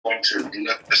want to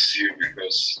bless you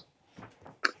because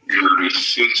you are a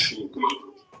faithful God.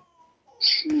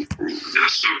 You are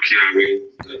so caring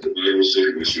that the Bible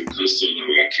says we should cast all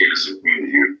our cares upon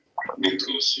you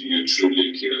because you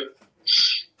truly care.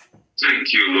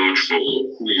 Thank you, Lord, for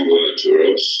who you are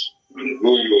to us and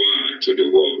who you are to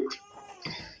the world.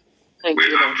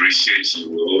 We appreciate you,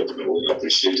 Lord, and we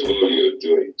appreciate all your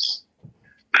doings.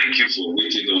 Thank you for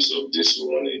waking us up this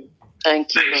morning.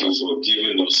 Thank you for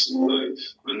giving us life,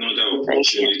 another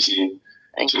opportunity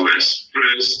to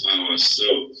express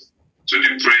ourselves to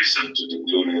the praise and to the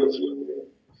glory of your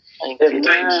name.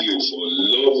 Thank you for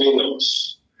loving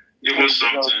us. Even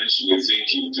sometimes we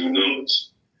think you do not.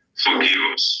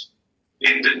 Forgive us.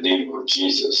 In the name of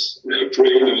Jesus. We are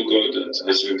praying, O God, that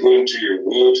as we go into your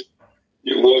word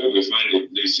will find a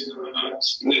place in our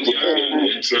hearts. Let there be an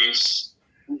entrance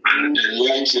and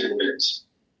enlightenment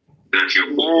that your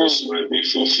purpose might be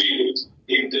fulfilled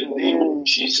in the name of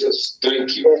Jesus.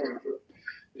 Thank you, Father.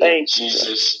 In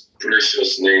Jesus'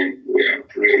 precious name we are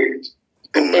prayed.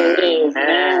 Amen.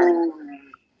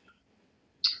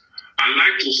 I'd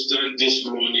like to start this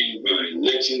morning by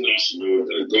letting us know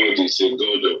that God is a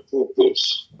God of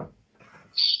purpose.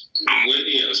 And when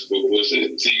He has proposed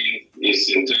a thing, His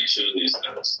intention is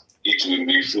that it will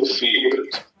be fulfilled.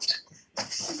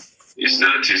 It's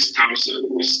that His counsel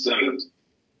will stand.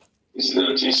 It's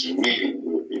that His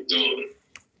will be done.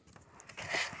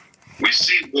 We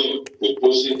see God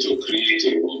proposing to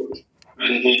create a world,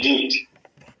 and He did.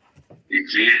 He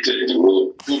created the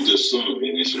world, put the sun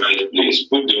in its right place,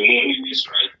 put the moon in its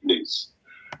right place.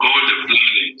 All the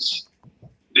planets,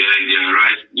 they are in their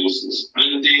right places,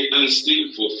 and they are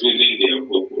still fulfilling their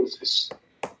purposes.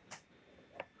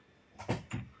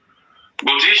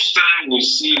 But each time we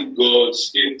see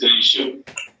God's intention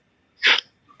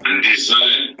and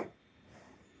desire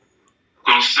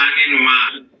concerning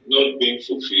man not being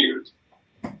fulfilled.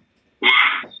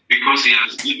 Why? Because He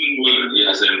has given man, He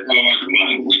has empowered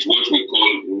man with what we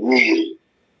call will.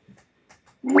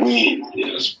 Will.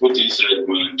 He has put inside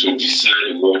man to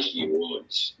decide what he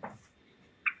wants.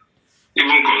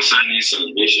 Even concerning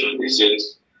salvation, He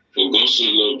says, for God so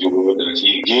loved the world that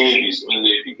He gave His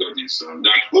only begotten Son,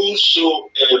 that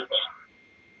whosoever.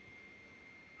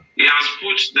 He has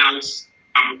put that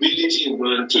ability in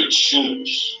man to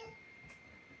choose.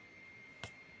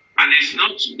 And it's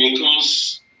not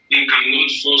because He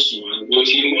cannot force man, but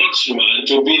He wants man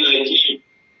to be like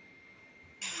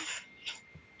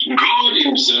Him. God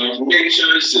Himself makes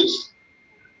choices.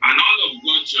 And all of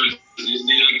God's choices,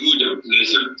 they are good and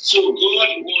pleasant. So God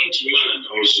wants man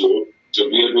also to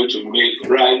be able to make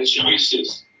right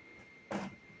choices.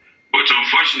 But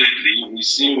unfortunately, we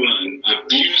see man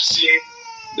abusing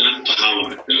that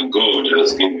power that God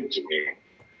has given to him.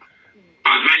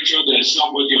 Adventure, there's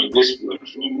somebody on this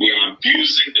platform, we are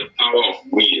abusing the power of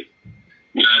will.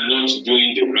 You are not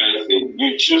doing the right thing.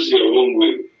 You choose your own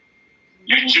way.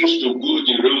 You choose to go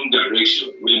the wrong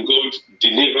direction. May God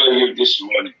deliver you this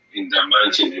morning in the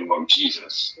mighty name of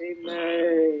Jesus.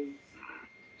 Amen.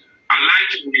 I like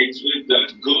to reiterate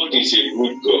that God is a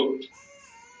good God.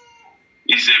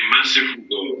 He's a merciful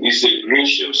God. He's a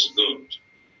gracious God.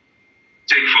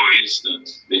 Take, for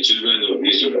instance, the children of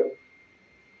Israel.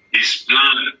 His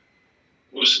plan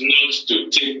was not to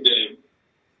take them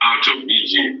out of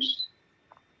Egypt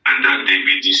and that they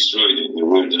be destroyed in the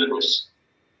wilderness.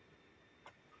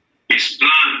 His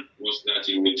plan was that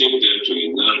He would take them to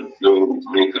a land flowing with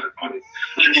milk and honey.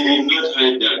 And He did not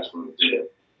hide that from them.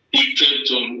 He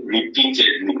kept on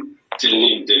repeatedly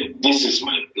telling them, this is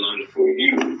my plan for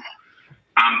you.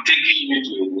 I'm taking you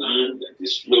to a land that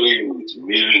is flowing with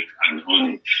milk and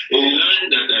honey. A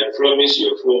land that I promised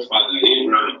your forefather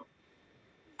Abraham.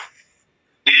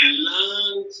 A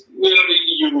land where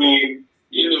you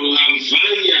will have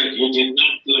vineyard you did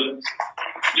not plant.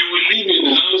 You will live in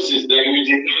houses that you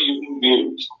did not even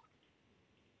build.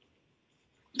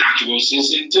 That was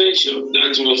His intention.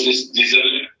 That was His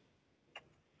desire.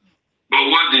 But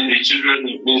what did the children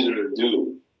of Israel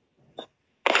do?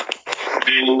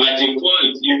 They, at the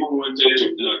point, even wanted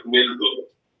to blackmail God.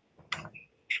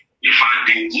 In fact,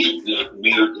 they did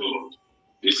blackmail God.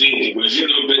 They said, was it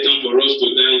not better for us to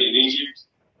die in Egypt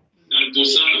than to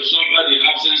suffer the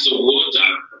absence of water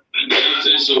and the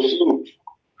absence of food?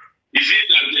 Is it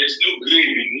that there's no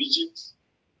grave in Egypt?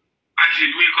 And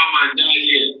should we come and die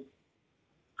here?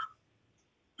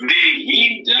 They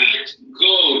hindered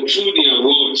God through their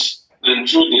words and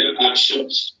through their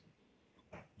actions.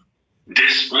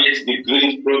 Despite the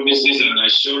great promises and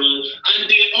assurance, and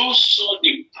they all saw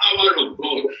the power of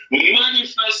God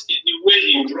manifest in the way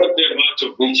He brought them out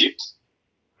of Egypt.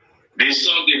 They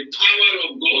saw the power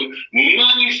of God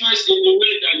manifest in the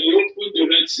way that He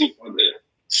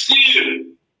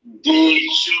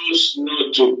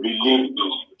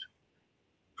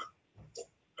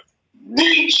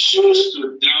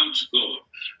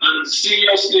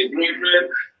Firstly, brethren,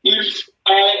 if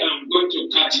I am going to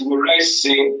categorize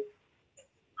sin,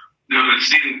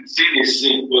 sin is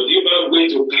sin, but if I'm going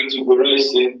to categorize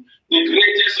sin, the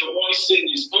greatest of all sin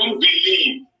is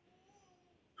unbelief.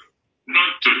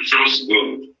 Not to trust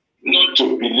God, not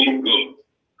to believe God.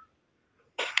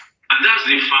 And that's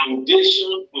the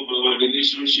foundation of our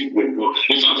relationship with God.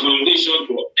 It's a foundation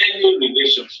for any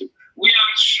relationship. We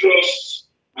have trust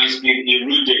has been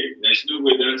eroded. There's no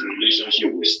way that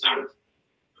relationship will stand.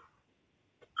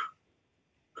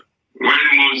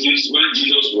 When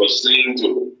Jesus was saying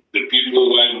to the people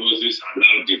why Moses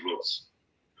allowed divorce,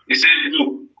 he said,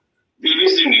 look, the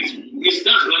reason is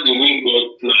that's not the way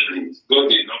God planned it. God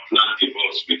did not plan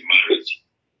divorce with marriage.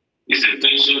 His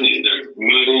intention is that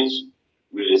marriage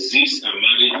will exist and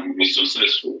marriage will be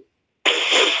successful.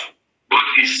 But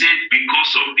he said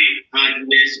because of the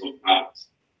hardness of heart,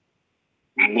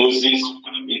 Moses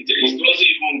permitted. It wasn't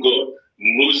even God.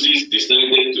 Moses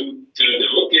decided to tell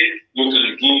them, okay, you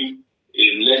can give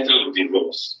a letter of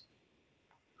divorce.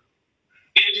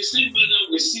 In the same manner,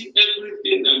 we see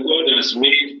everything that God has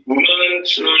made, man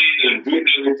trying and doing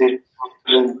everything,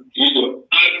 and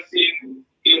acting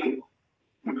in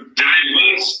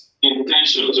diverse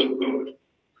intentions of God,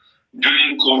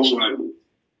 doing contrary.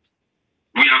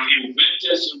 We have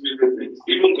invented so many things,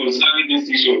 even concerning this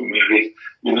issue of marriage.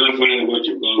 You now find what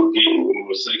you call gay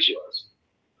homosexuals,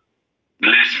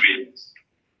 lesbians.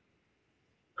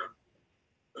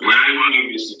 We are even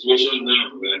in a situation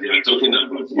now where they are talking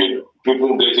about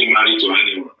people getting married to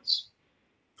animals.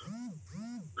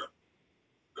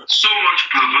 So much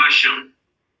perversion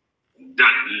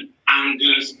that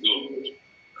angers God.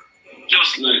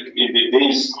 Just like in the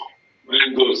days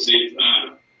when God said,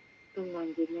 I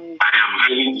am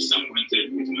highly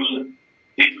disappointed with man.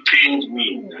 It pained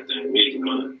me that I made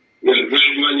man. We are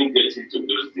gradually getting to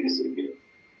those days again.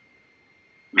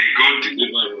 May God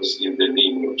deliver us in the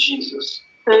name of Jesus.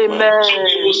 Amen. So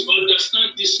we must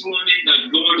understand this morning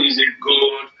that God is a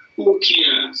God who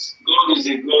cares. God is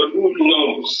a God who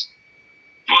loves.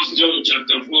 1 John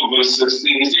chapter 4 verse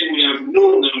 16, he said, we have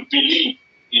known and believed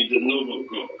in the love of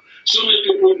God. So many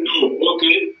people know,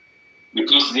 okay,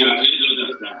 because they have heard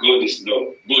others that God is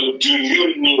love. But do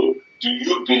you know? Do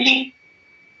you believe?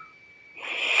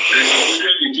 There's a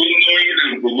difference between knowing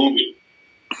and believing.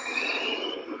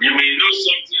 You may know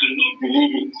something and not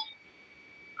believe it.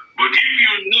 But if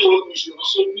you know, you should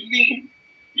also believe.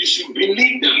 You should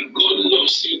believe that God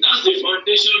loves you. That's the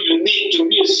foundation you need to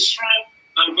be a strong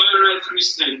and vibrant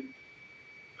Christian.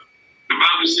 The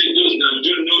Bible says those that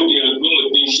do know their God,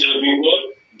 they shall be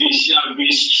what? They shall be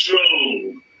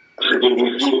strong and they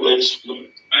will do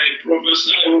exploit. I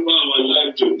prophesy over our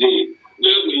life today,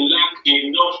 where we lack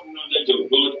enough knowledge of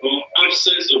God or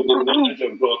absence of the knowledge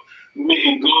of God,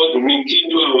 may God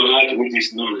rekindle our heart with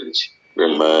his knowledge.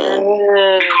 Amen.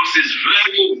 Because it's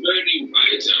very, very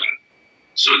vital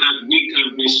so that we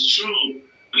can be strong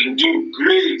and do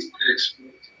great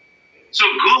exploits. So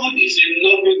God is a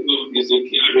loving God, is a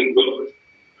caring God.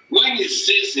 When he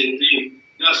says a thing,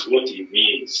 that's what he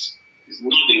means. He's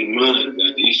not a man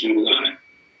that he should lie.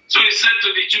 So he said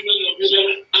to the children of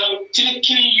Israel, I'm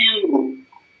taking you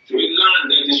to a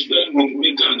land that is filled with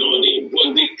milk and honey.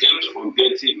 But they kept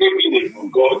forgetting. Maybe they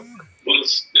forgot, but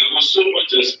there was so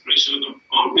much expression of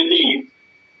unbelief.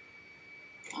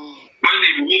 When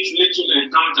they meet little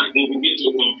encounter, they begin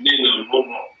to complain and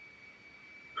murmur.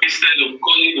 Instead of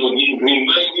calling on him,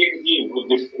 reminding him of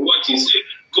what he said.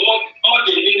 God, all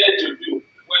they needed to do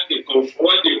when they were at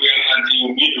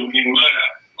the Mara,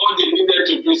 all they needed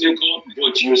to do is say, God,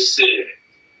 but you said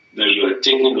that you are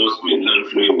taking us to a land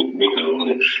flowing with milk and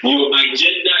honey. Your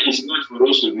agenda is not for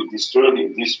us to be destroyed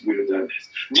in this wilderness.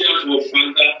 Therefore,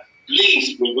 Father,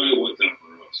 please provide water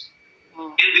for us.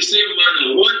 In the same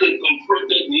manner, when they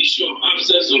confronted the issue of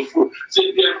absence of food,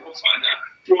 say, therefore, Father,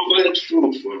 provide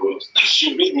food for us. That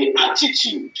should be the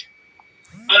attitude.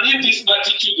 And if this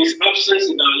attitude is absent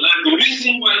in our life, the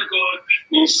reason why God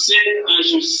is saying, I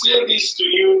should say this to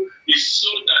you, is so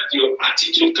that your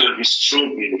attitude can be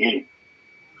strong in him.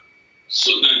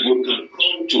 So that you can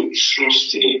come to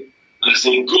trust him as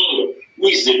a God who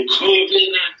is a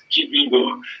covenant-keeping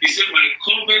God. He said, my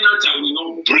covenant I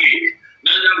will not break,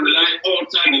 neither will I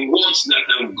alter the words that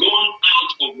have gone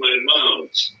out of my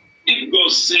mouth. If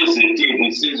God says a thing,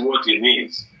 he says what he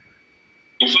means.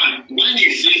 In fact, when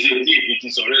he says a thing, it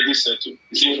is already settled.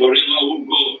 He says, forever, O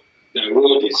God, the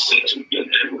word is settled in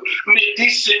heaven. May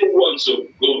these same words of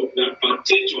God that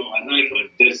pertain to our life and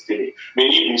destiny, may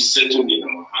it be settled in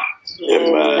our hearts.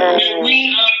 Amen. May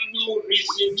we have no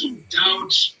reason to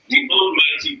doubt the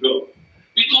Almighty God.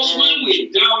 Because when we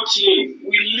doubt him,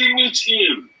 we limit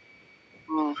him.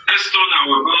 Let's turn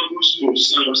our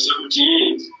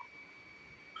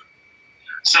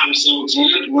Psalm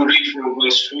 78, we read from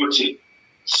verse 40.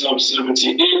 Psalm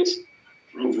 78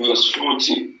 from verse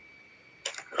 40.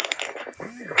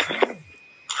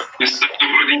 Is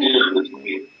somebody there with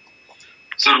me?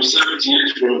 Psalm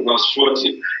 78 from verse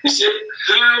 40. He said,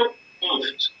 how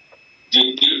oft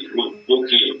did they provoke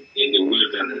him in the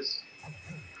wilderness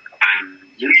and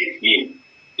grieve him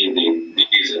in the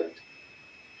desert?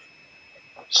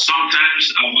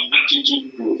 Sometimes our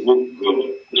attitude provokes God,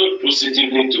 not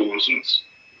positively towards us,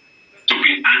 to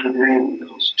be angry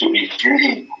with us, to be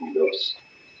grieved with us.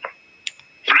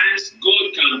 Friends,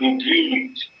 God can be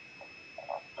grieved.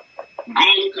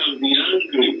 God can be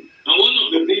angry. And one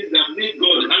of the things that make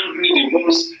God angry the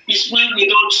most is when we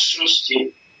don't trust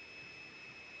Him.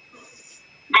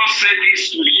 God said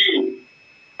this to you,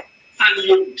 and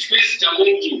you face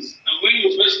challenges. And when you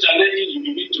face challenges, you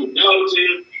begin to doubt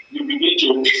Him, you begin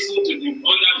to listen to the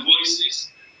other voices,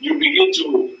 you begin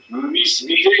to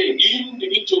misbehave, you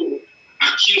begin to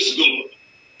accuse God.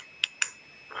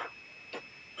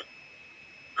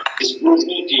 It's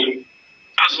provoking.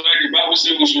 That's why the Bible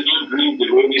says we should not grieve the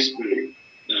Holy Spirit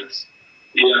that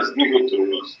He has given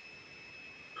to us.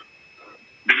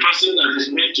 The person that is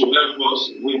meant to help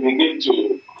us, we begin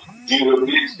to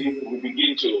derogate him, we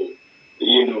begin to,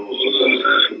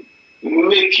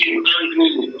 make him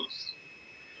angry with us.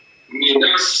 May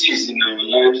that cease in our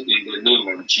lives in the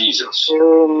name of Jesus.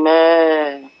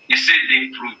 Amen. He said they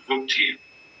provoked him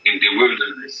in the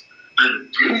wilderness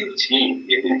and grieved him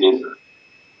in the desert.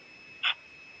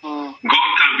 God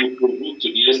can be provoked to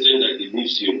the extent that He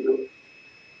leaves you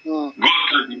alone. God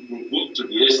can be provoked to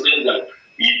the extent that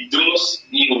He does,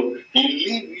 He leaves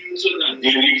you so that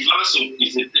the reverse of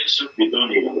His intention be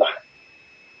done in your life.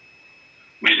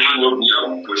 May that not be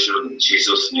our portion in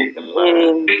Jesus' name.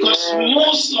 Because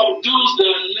most of those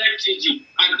that left Egypt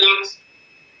at that,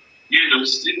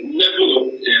 level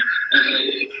of,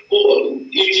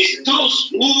 it is those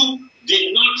who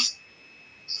did not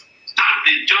start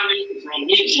the journey from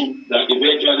Egypt that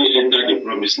eventually entered the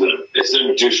promised land,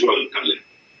 except Joshua and Caleb.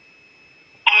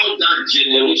 All that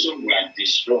generation were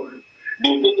destroyed.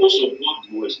 The purpose of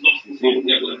God was not fulfilled in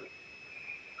their life.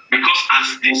 Because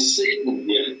as they said in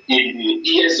the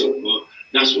ears of God,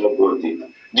 that's what God did.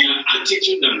 Their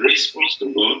attitude and response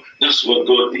to God, that's what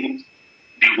God did.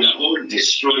 They were all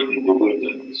destroyed in the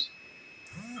wilderness.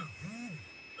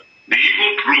 They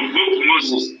even provoked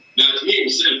Moses that he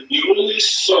himself, he only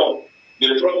saw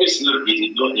the promised land, he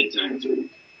did not enter into it.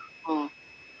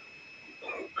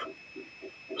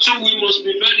 So we must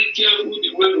be very careful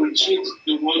the way we treat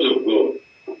the word of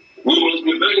God. We must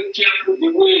be very careful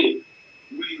the way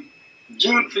we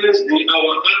do things,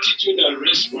 our attitude and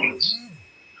response.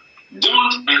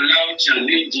 Don't allow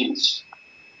challenges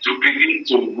to begin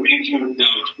to make you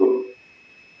doubt God.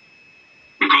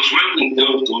 Because when we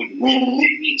doubt God, we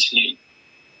limit Him.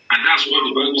 And that's what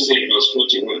the Bible says in verse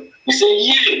 41. He said,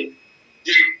 yea,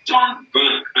 they turned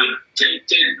back and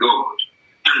tempted God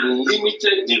and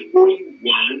limited the Holy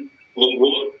One of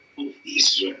what? Of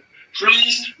Israel.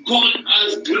 Friends, God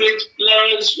has great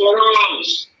plans for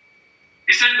us.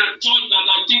 He said, the thought that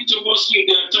I think towards you,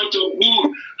 they are thought of good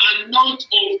and not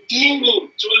of evil,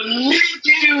 to lead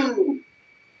you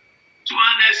to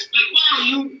an expect. Why are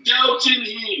you doubting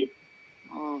Him?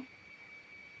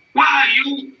 Why are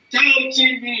you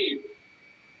doubting Him?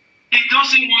 He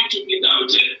doesn't want to be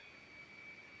doubted.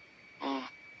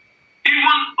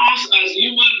 Even us as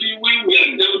human beings, when we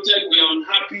are doubted, we are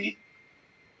unhappy.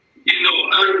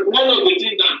 And one of the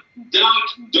things that doubt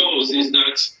does is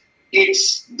that it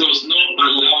does not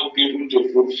allow people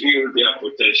to fulfill their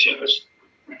potentials.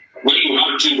 When you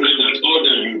have children that all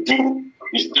that you do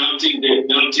is doubting them,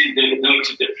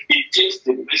 it takes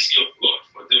the mercy of God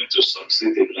for them to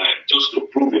succeed in life, just to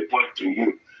prove a point to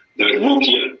you that look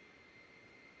here.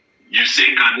 You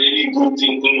say, can any good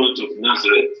thing come out of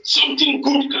Nazareth? Something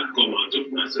good can come out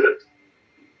of Nazareth.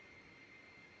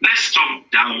 Let's stop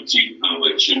doubting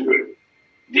our children.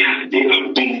 The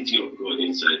ability of God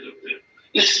inside of them.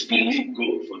 Let's believe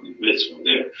God for the best for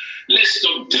them. Let's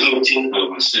stop doubting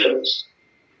ourselves.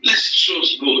 Let's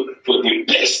trust God for the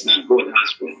best that God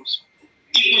has for us.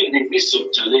 Even in the midst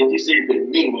of challenges, in the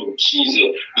name of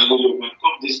Jesus, I will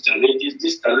overcome these challenges.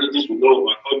 These challenges will not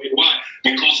overcome me. Why?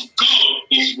 Because God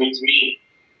is with me.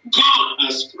 God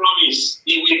has promised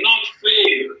He will not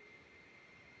fail.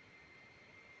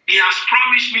 He has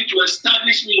promised me to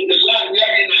establish me in the land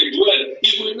wherein I dwell.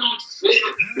 He will not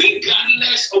fail,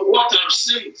 regardless of what I'm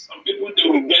saying. Some people, they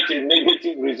will get a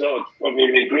negative result from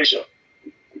immigration.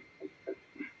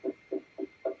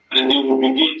 And they will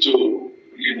begin to,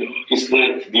 it's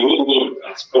like the whole world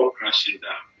has come crashing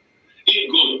down. If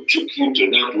God took you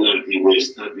to that land, he will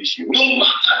establish you. No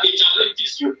matter the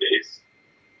challenges you face,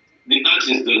 the earth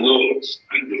is the Lord's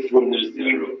and the fullness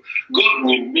thereof. God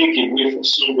will make a way for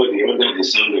somebody under the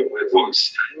sound of my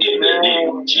voice. In the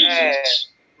name of Jesus.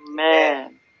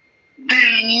 Amen. They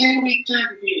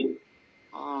limited me.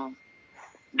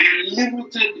 They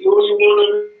limited the Holy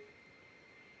One.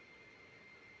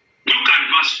 Look at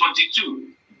verse 42.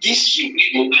 This should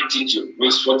be the attitude.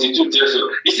 Verse 42 tells us,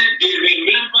 he said, they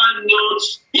remember not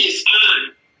his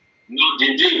hand, nor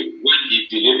the day when he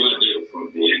delivered them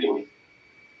from the enemy.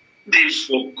 They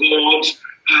forgot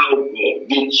how God,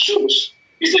 they chose.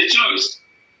 It's a choice.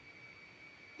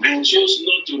 They chose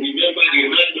not to remember the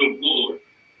hand of God,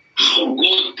 how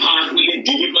God powerfully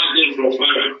delivered them from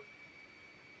Pharaoh.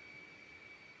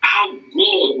 How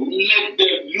God let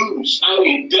them loose, how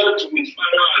he dealt with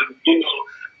Pharaoh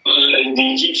and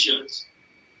the Egyptians.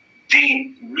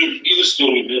 They refused to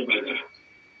remember that.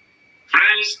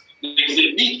 Friends, there is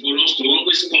a need for us to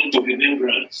always come to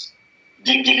remembrance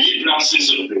the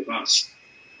deliverances of the past.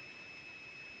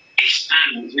 Each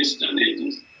time you face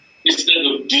challenges, instead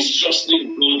of distrusting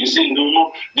God, you say,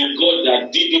 no, the God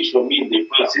that did it for me in the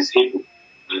past is able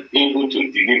and able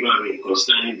to deliver me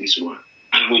concerning this one.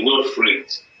 I will not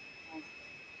fret.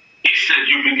 Instead,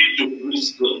 you begin to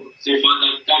praise God. Say,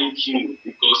 Father, thank you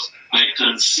because I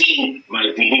can see my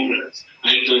deliverance.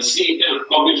 I can see help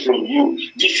coming from you.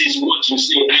 This is what you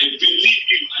say. I believe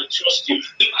you. I trust you.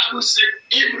 The Bible said,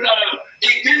 Abraham,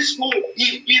 against hope,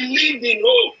 he believed in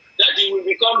hope that he will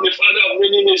become the father of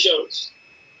many nations.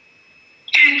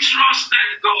 He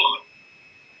trusted God.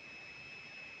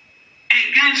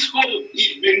 Against hope,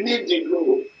 he believed in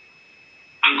hope.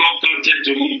 And God counted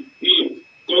to him.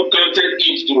 God counted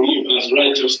it to him as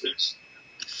righteousness.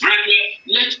 Brethren,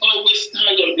 let's always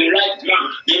stand on the right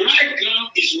ground. The right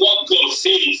ground is what God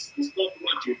says. It's not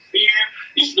what you fear.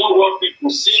 It's not what people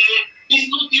say. It's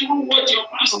not even what your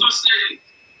pastor says.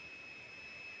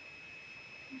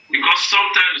 Because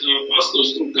sometimes our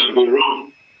pastors too can be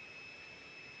wrong.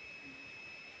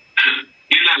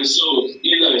 Eli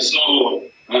saw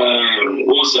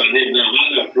what's her name now?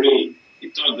 Hannah praying. He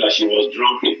thought that she was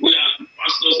drunk.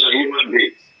 Pastors are human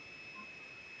beings.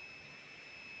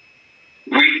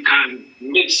 We can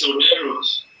make some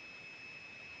errors.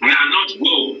 We are not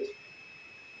God.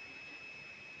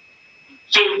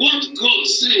 So what God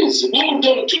says, hold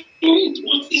on to it.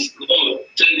 What is God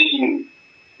telling you?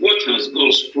 What has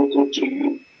God spoken to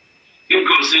you? If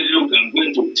God said, look, I'm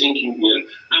going to take you here.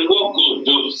 And what God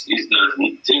does is that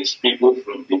he takes people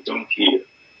from the dunghill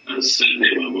and send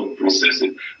them among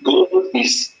princesses. God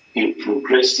is a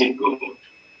progressive God.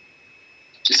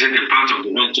 He said the path of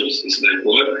the righteous is like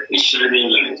what? A shining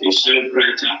light. It shines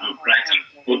brighter and brighter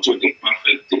unto the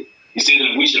perfect day. He said,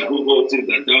 I wish above all things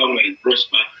that thou might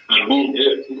prosper and be in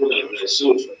health, even as thy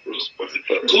soul shall prosper.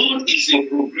 God is a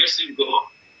progressive God.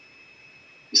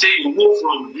 He said, you move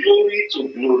from glory to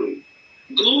glory.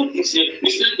 God is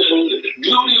he said, the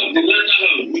glory of the latter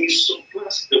half will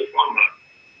surpass the former.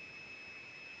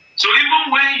 So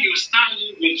even when you stand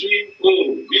in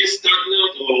between, be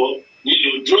stagnant or,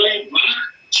 drawing back,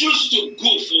 choose to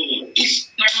go forward. Each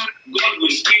time God will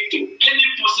speak to any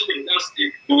person in that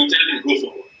state, he will tell you, go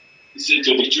forward. He said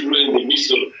to the children in the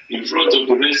midst of, in front of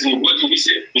the Red Sea, what did he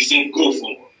say? He said, go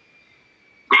forward.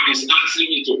 God is asking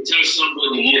me to tell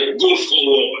somebody here, go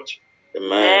forward.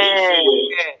 Amen. Go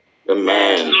forward.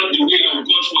 Amen. It's not the will of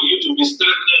God for you to be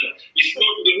stagnant. It's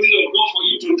not the will of God for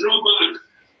you to draw back.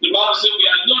 The Bible says we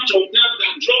are not of them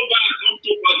that draw back unto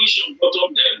perdition, but of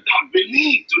them that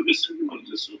believe to the saving of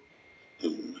the soul.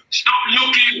 Stop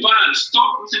looking back.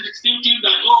 Stop thinking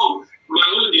that, my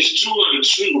own is true and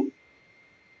true.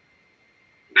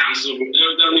 There are some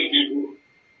elderly people,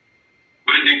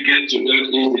 when they get to that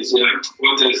age, they say,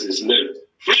 what else is left?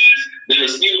 Friends, there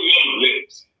is still more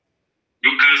left.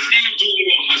 You can still do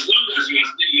more as long as you are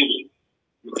still living.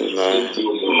 You can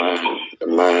still do more.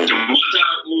 No matter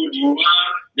how old you are,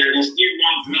 there is still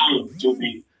more ground to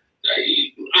be.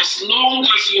 As long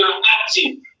as you are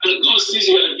active and God sees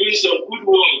you are doing some good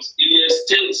works, He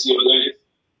extends your life.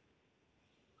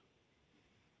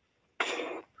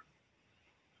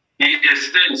 He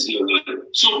extends your life.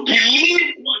 So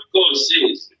believe what God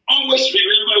says. Always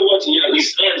remember what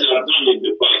His hands have done in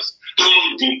the past.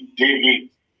 How did David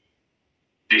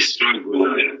destroy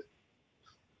Goliath?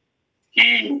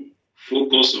 He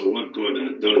focused on what God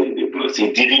had done in the past.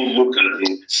 He didn't look at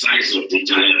the size of the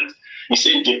giant. He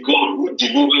said, the God who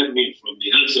delivered me from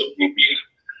the hands of the bear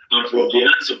and from the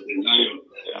hands of the lion,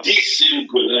 this same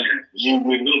Goliath, you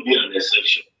will not be an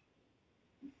exception.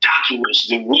 That was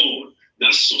the one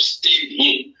that sustained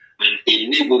him and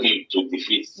enabled him to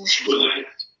defeat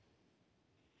Goliath.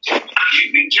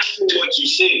 you be careful what you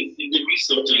say in the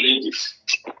midst of challenges.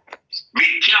 Be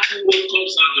careful what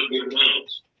comes out of your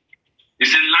mouth. He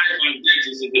said, life and death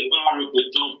is in the power of the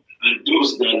tongue, and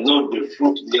those that love the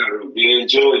fruit thereof, they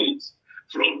enjoy it.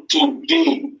 From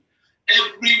today,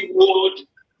 every word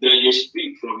that you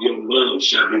speak from your mouth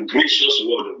shall be gracious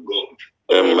word of God.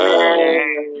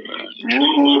 Amen.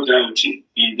 No more doubting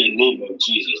in the name of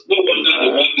Jesus. No wonder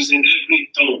the Bible says every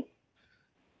tongue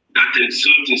that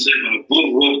exalts itself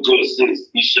above what God says,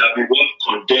 it shall be what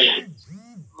condemned.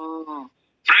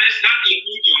 Friends, that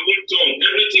includes your own tongue.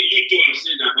 Everything you do have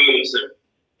said about yourself.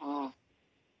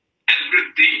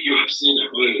 Everything you have said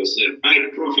about yourself. I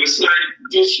prophesy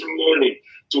this morning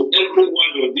to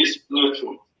everyone on this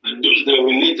platform and those that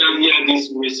will later hear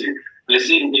this message. I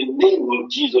say in the name of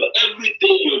Jesus,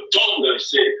 everything your tongue has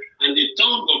said and the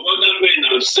tongue of other men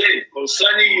have said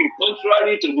concerning you,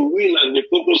 contrary to the will and the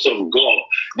purpose of God,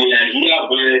 they are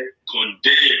hereby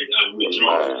condemned and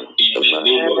withdrawn in the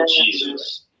name of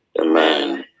Jesus.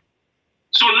 Amen.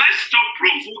 So let's stop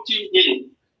provoking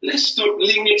him. Let's stop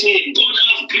limiting him. God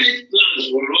has great plans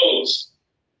for us.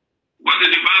 What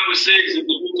did the Bible says in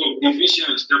the book of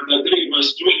Ephesians, chapter 3,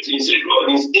 verse 20? It says,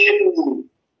 God is able.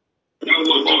 That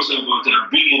word talks about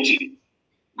ability.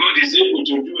 God is able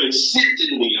to do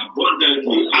exceedingly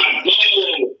abundantly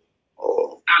above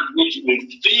that which we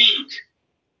think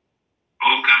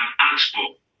or can ask for,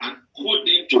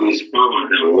 according to his power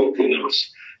that works in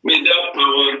us. May that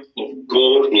power of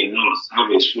God in us have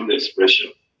its full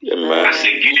expression. Amen. As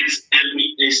against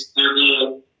every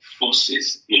external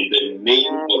forces in the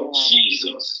name of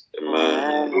Jesus.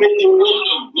 Amen. May the word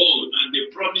of God and the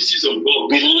promises of God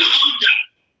be louder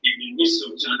in the midst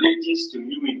of challenges to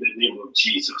you in the name of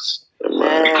Jesus.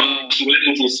 Amen. Because when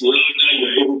it is louder, you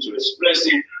are able to express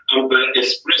it, and by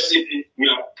expressing it, we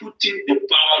are putting the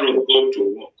power of God to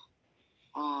work.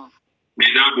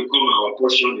 May that become our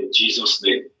portion in Jesus'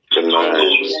 name. And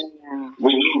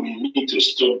we know we need to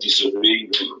stop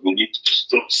disobeying God. We need to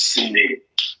stop sinning.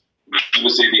 But I will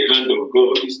say the hand of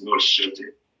God is not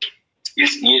shutting.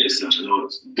 His ears are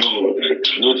not dull. I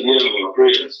cannot hear our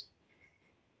prayers.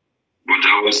 But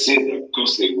I will say that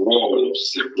cause a wall of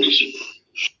separation.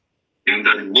 In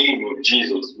the name of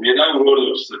Jesus, may that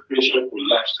wall of separation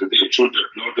collapse today through the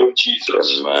blood of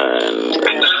Jesus. Amen.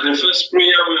 And that's the first prayer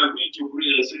we are going to pray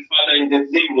and say, Father, in the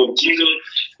name of Jesus,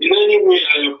 in any way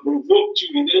I have provoked you,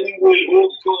 in any way, oh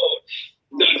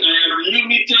God, that I have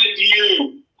limited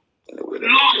you,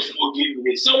 Lord, forgive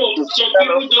me. Some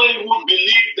people don't even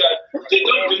believe that, they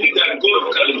don't believe that God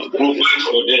can provide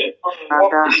for them.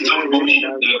 They don't believe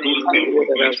that God can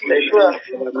provide for them.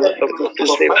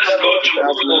 Ask God to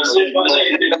God and say, Father,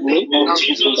 in the name of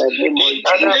Jesus, in any way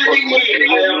I have limited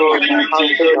you, in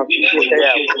any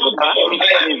way, oh God,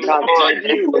 I have limited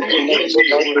you, forgive me.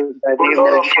 I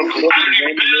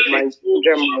rebel, my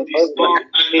children, my husband,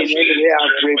 in any way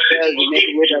I've rebelled, in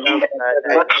any way that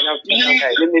I've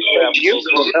limited you,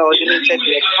 or limited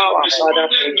your power, Father,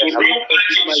 forgive me,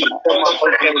 my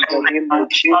husband, in the name of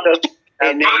Jesus.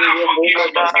 And any way, oh God,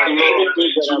 that I'm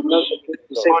not supposed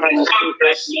to say my mistake,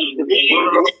 forgive me,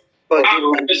 Father,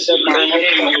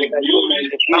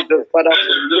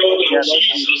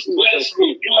 Jesus, bless me,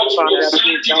 Father,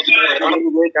 please help me in any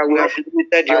way that we have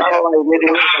limited your power, in any way that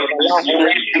we have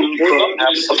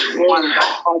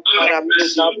Father,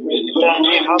 please help me, help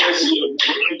me, my husband,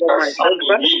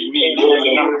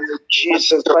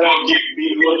 Jesus, Father, forgive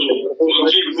me,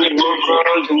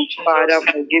 Father,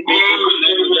 forgive me, in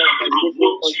any way that I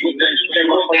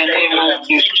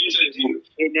limited you,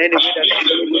 in any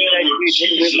way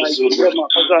my children, my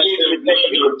husband,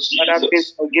 limited you, Father, please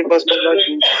forgive us, Lord,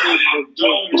 in Jesus'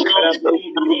 name, Father,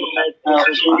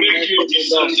 please make you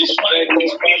dissatisfied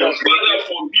with me, Father,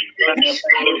 forgive me,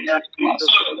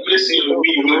 mercy on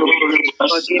me,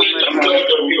 forgive my God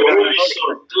of your holy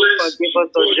Son, forgive us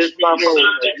of this family,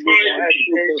 in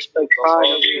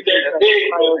the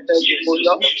name of Jesus,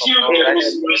 with you there is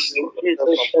mercy, with you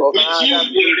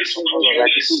there is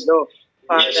forgiveness.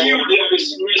 With you there is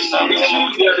mercy, with you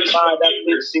there is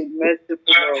forgiveness.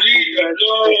 I plead the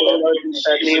blood of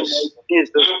Jesus.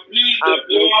 I plead the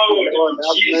blood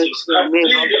of Jesus. I plead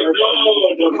the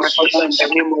blood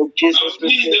of Jesus. I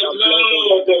plead the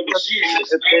blood of Jesus.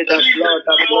 I plead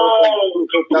the blood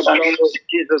put the blood of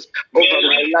Jesus over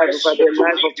my life, over the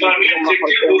life of my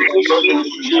Lord in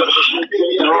Jesus. We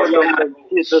plead the blood of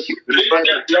Jesus. By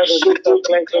the blood of Jesus,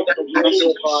 cleanse us from every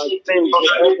of our sins, from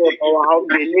every of our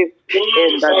unbelief.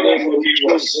 In the name of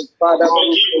Jesus, Father,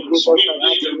 please forgive us and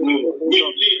have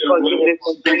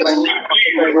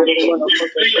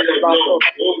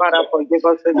Father, forgive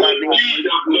us in the name of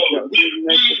Jesus. Be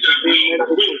merciful, be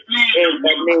merciful. In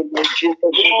the name of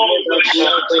Jesus, we pray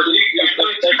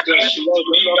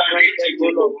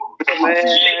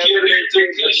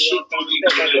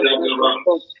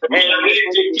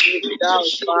that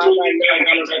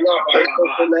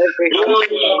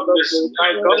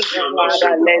Lord,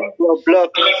 Father, let your blood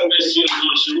forgive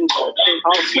us.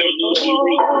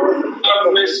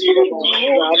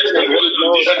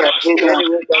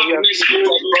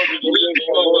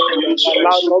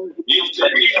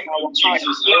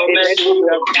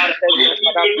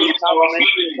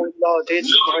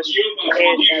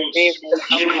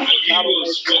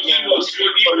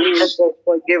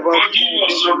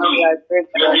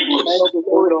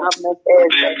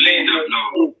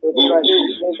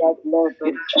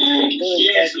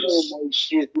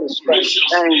 Jesus Christ.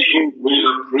 Thank you. We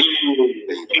are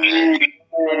praying.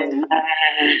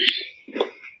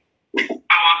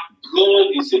 Our God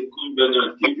is a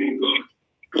covenant keeping God.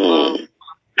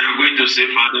 We are going to say,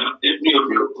 Father, every of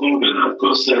your covenant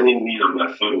concerning me and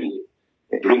my family,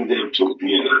 bring them to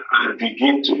bear and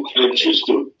choose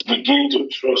to begin to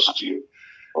trust you.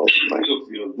 Every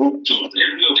of your good thoughts,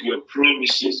 every of your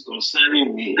promises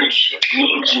concerning me,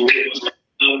 Lord Jesus,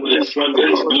 and my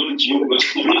family, Lord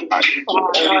Jesus,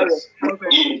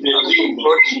 in the name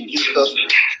of Jesus.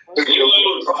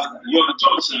 Your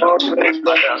thoughts are meant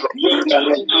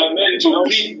to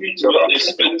lead me to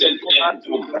unexpected end.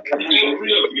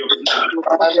 Every of your plans,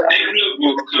 every of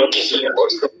your counsel,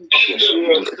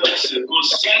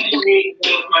 concerning me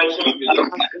and my family,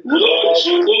 Lord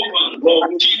Jehovah, Lord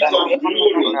King of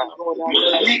glory,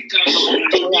 Malika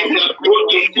Soto Nika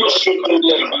Proto Koshoto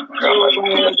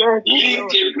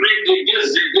Link break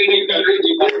against the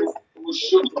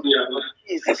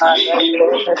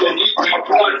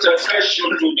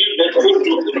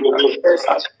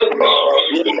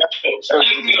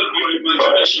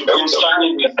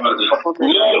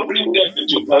Lord, bring them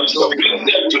to pass. Bring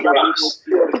them to pass.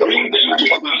 Bring them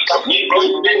to pass. In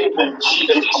the name of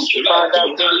Jesus.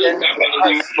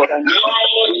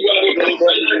 Lord, you are the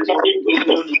covenant keeping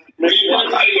God.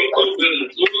 Remember your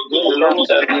covenant.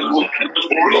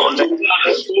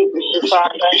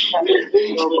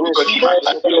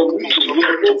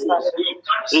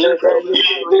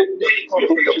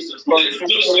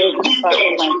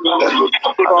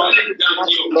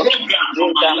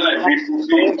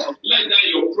 Let that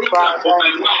your program for my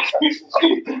life be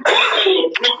fulfilled. Let that your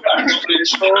program for the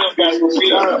children be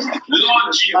fulfilled.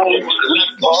 Lord Jehovah,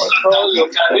 let us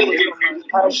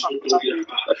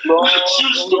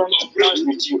choose to cooperate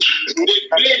with you. The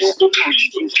grace to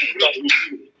cooperate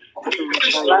with you. Lord,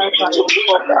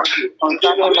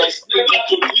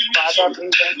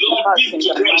 give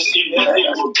to us in the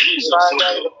name of Jesus.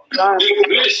 The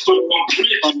grace to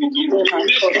cooperate with you. The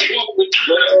grace to walk with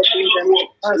you.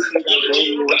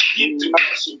 Give to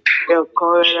us. The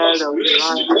grace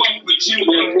to walk with you. In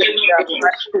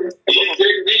the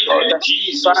name of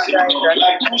Jesus.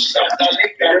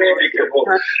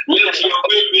 Let your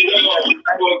will be done.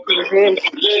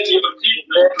 Let your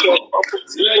kingdom come.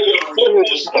 Let your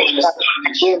focus be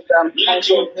established. Let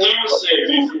your counsel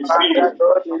be fulfilled.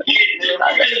 In the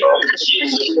name of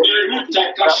Jesus.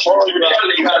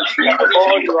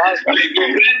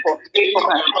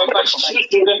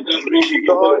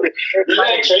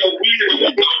 Let your will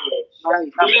be done.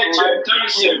 Let your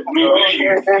counsel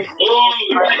prevail. Oh,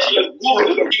 let your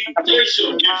good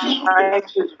intention be fulfilled.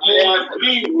 I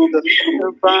agree with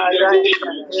you. In the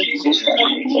name of Jesus.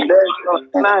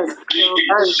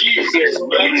 Jesus,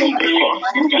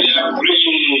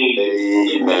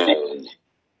 Amen.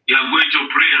 You are going to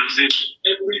pray and say,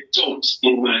 every thought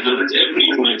in my heart, every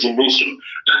imagination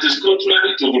that is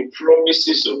contrary to the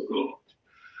promises of God.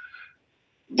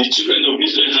 The children of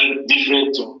Israel had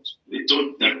different thoughts. They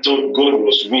thought that God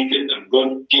was wicked and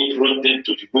God brought them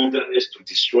to the wilderness to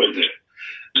destroy them.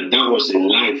 And that was a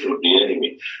lie from the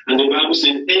enemy. And the Bible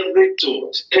said every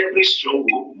thought, every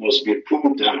stronghold must be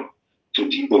pulled down to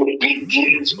the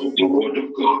obedience of the word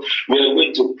of God. We are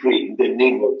going to pray in the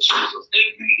name of Jesus.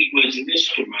 Every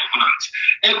imagination in my heart,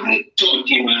 every thought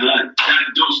in my heart that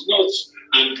does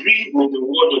not agree with the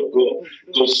word of God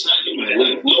concerning my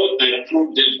life, Lord, I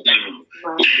pull them down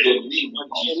in the name of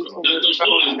Jesus. That does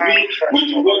not agree with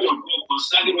the word of God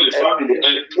concerning my family,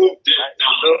 I pull them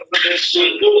down. They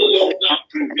shall no longer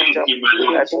prevail. in my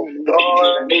life. In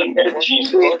the name of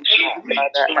Jesus,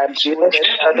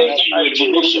 every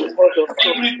imagination,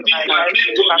 everything that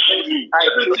made God angry,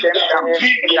 everything that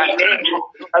made God angry,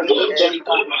 Lord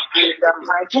Jehovah,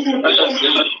 I pull them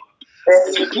down.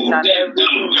 Pull them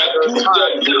down. I pull them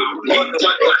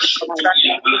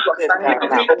down.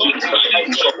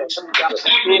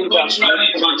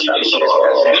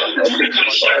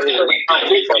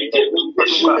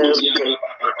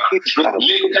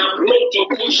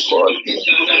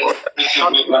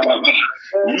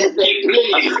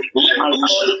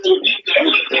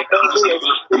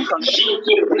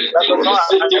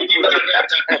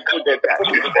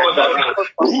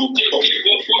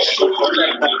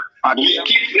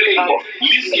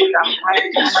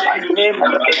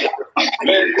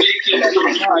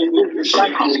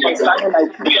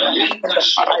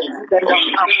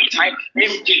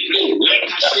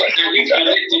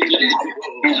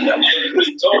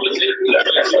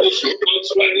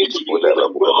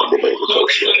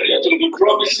 Contrary to the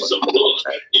promises of God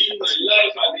in my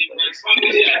life and in my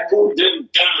family, I pull them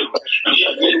down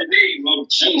in the name of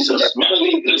Jesus.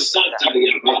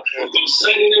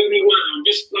 Concerning everyone on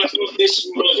this platform this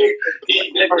morning,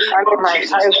 in the name of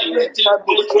Jesus, everything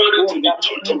contrary to the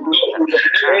church of God,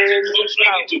 everything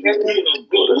contrary to the will of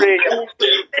God, pull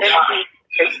them down.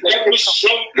 Every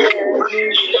strong in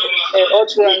our heart,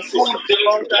 we pull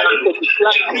them down.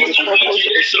 Every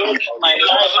imagination in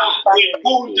our heart, we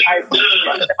pull them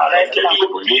down. To the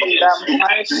obedience,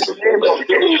 to the name of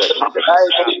God,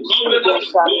 and the covenant of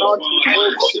God for our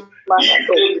lives. In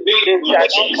the name of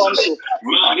Jesus,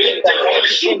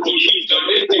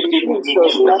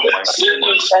 send us speak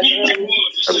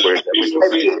the word to serve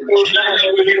people.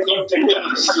 Let it come to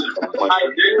pass.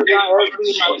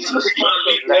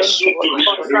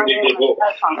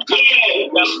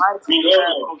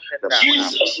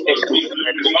 Jesus was with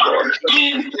glorified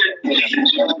in the name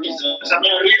of Jesus.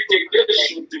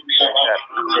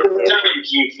 Thank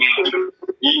you, Father.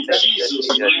 In Jesus'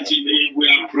 mighty name we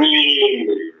are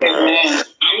praying. Amen.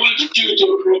 I want you to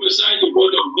prophesy the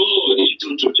word of God into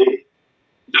today.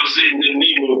 Just say in the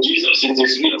name of Jesus, it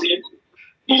is written,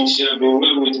 it shall be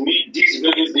well with me. This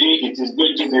very day, it is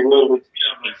going to be well with me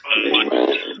and my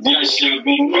family. There shall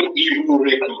be no evil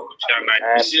record.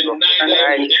 He said, neither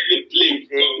will any plague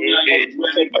come near your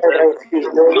dwelling.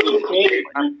 No plague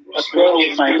will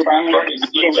with my family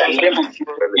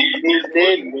in the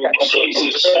name of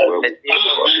Jesus. And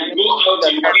go out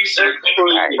in peace and come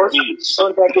back in peace. The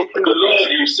Lord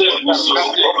himself will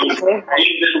sustain you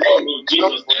in the name of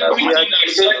Jesus. Everything I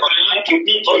set my hand to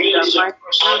do today shall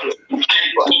prosper. I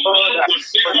command the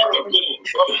favor of God,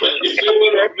 the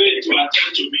favor of men to attach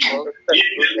to me. In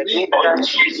the name of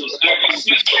Jesus, I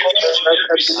receive favor on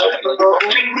every side.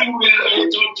 Everywhere I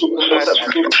turn to, I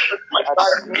receive favor.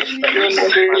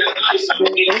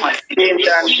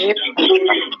 Receive the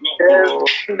glory of God.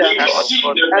 Receive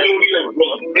the glory of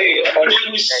God.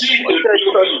 Receive the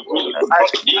glory of God.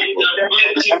 In the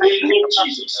mighty name of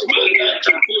Jesus. My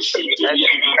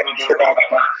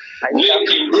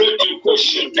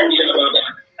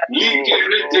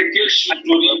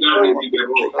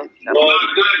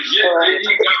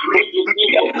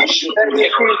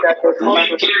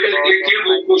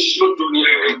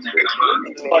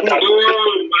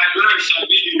life shall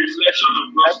be the reflection of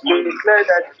God's glory.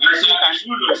 I shall be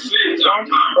full of faith and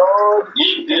power.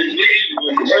 In the name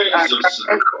of Jesus,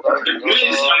 the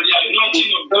grace and the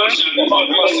anointing of God shall be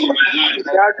always in my life.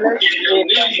 In the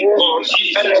name of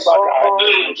Jesus,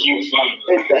 thank you, Father.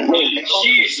 In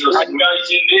Jesus'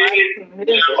 mighty name,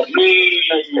 we are praying.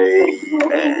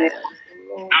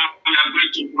 Now we are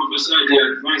going to prophesy the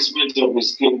advancement of His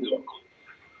kingdom.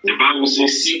 The Bible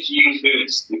says, seek ye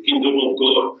first the kingdom of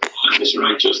God and His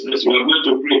righteousness. We are going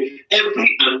to pray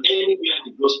every and anywhere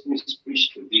the gospel is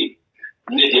preached today.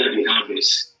 Let there be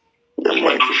harvest. And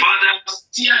Father,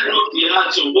 stir up the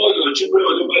hearts of all your children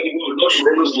all over the world, not to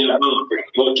close their mouth,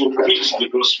 but to preach the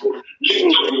gospel.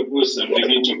 Lift up your voice and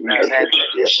begin to pray.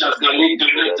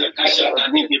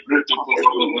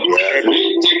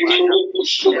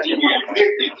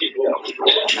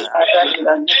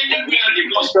 Anywhere the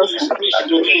gospel is preached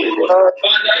today,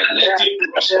 Father, let it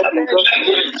prosper. Let the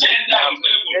agenda of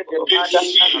heaven be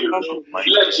fulfilled.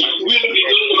 Let your will be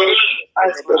done on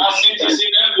earth as it is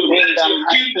in heaven. Let your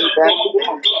kingdom come with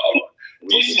God.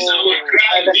 This is our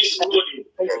cry this morning.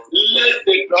 Let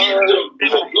the kingdom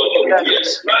of God be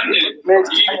expanded in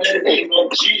the name of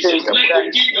Jesus. Let the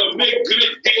kingdom make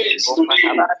great gains today.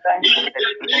 In the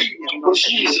name of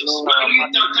Jesus.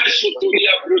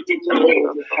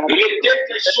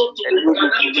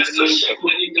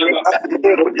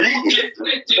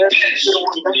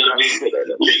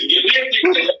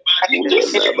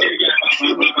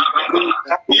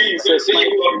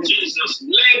 name of Jesus,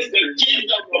 let the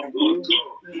kingdom of God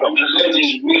come and let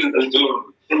His will be done.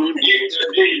 In the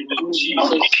name of Jesus,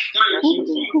 thank you,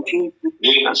 Father.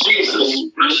 In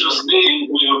Jesus' precious name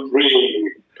we are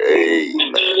praying.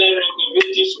 And then we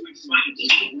thank you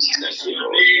for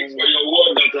your name, for your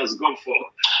word that has gone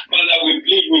forth. Father, we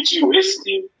plead with you,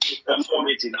 hasten to perform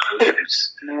it in our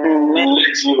lives.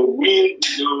 Let your will be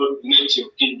done, let your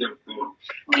kingdom come.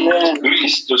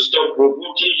 Grace to stop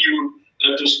provoking you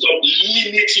and to stop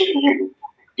limiting you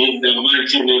in the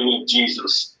mighty name of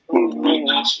Jesus. We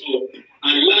ask for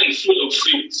a life full of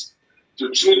faith to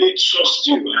truly trust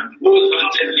you and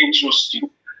wholeheartedly trust you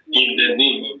in the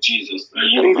name of Jesus.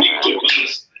 And you bring to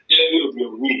pass every of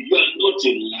your will. You are not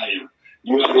a liar.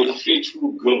 You are a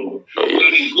faithful God. You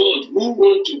are a God who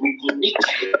wants to be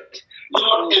committed.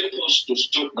 Lord, help us to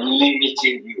stop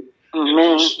limiting you.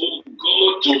 Help us, oh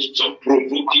God, to stop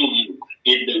provoking you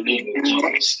in the name of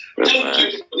Jesus.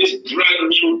 Thank you for this brand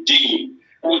new day.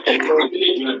 What a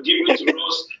privilege you have given to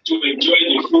us to enjoy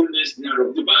the fullness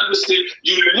thereof. The Bible says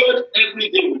you load every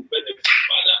day with benefit.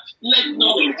 Father, let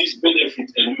none of this benefit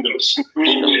elude us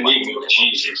in the name of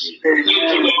Jesus. Thank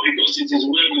you, Lord, because it is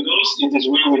well with us, it is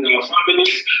well with our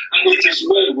families, and it is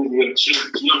well with your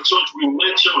church. Your church will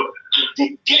mature, and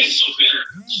the gates of hell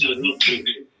shall not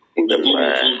prevail. We give you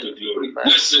all the glory.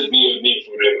 Blessed be your name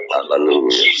forever. In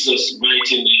Jesus'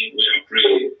 mighty name we are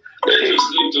praying. Let us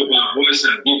lift up our voice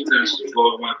and give thanks to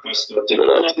God, my pastor.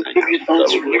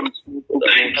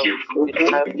 Thank you.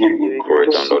 Give you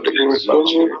praise and all the glory back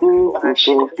to you.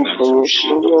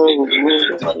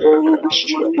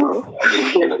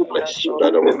 Bless you.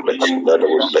 That will bless you. That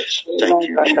will bless you. Thank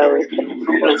you.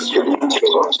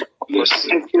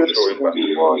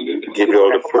 Give you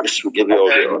all the praise. We give you all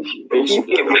the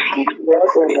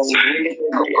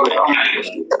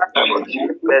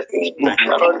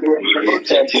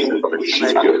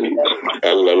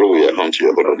hallelujah. Unto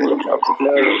your holy name.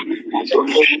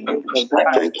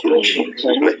 Thank you, Jesus.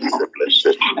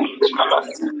 Blessed.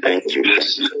 Thank you.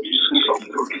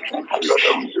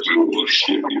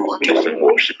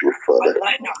 Worship you, Father.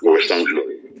 Glory and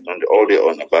glory. And all the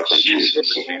honor back unto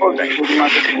Jesus.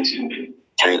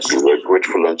 Thank you. We're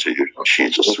grateful unto you,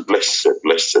 Jesus.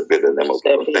 Blessed be the name of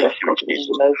God. Thank you,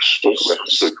 Jesus. We're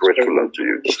so grateful unto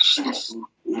you.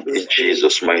 In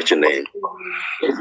Jesus' mighty name.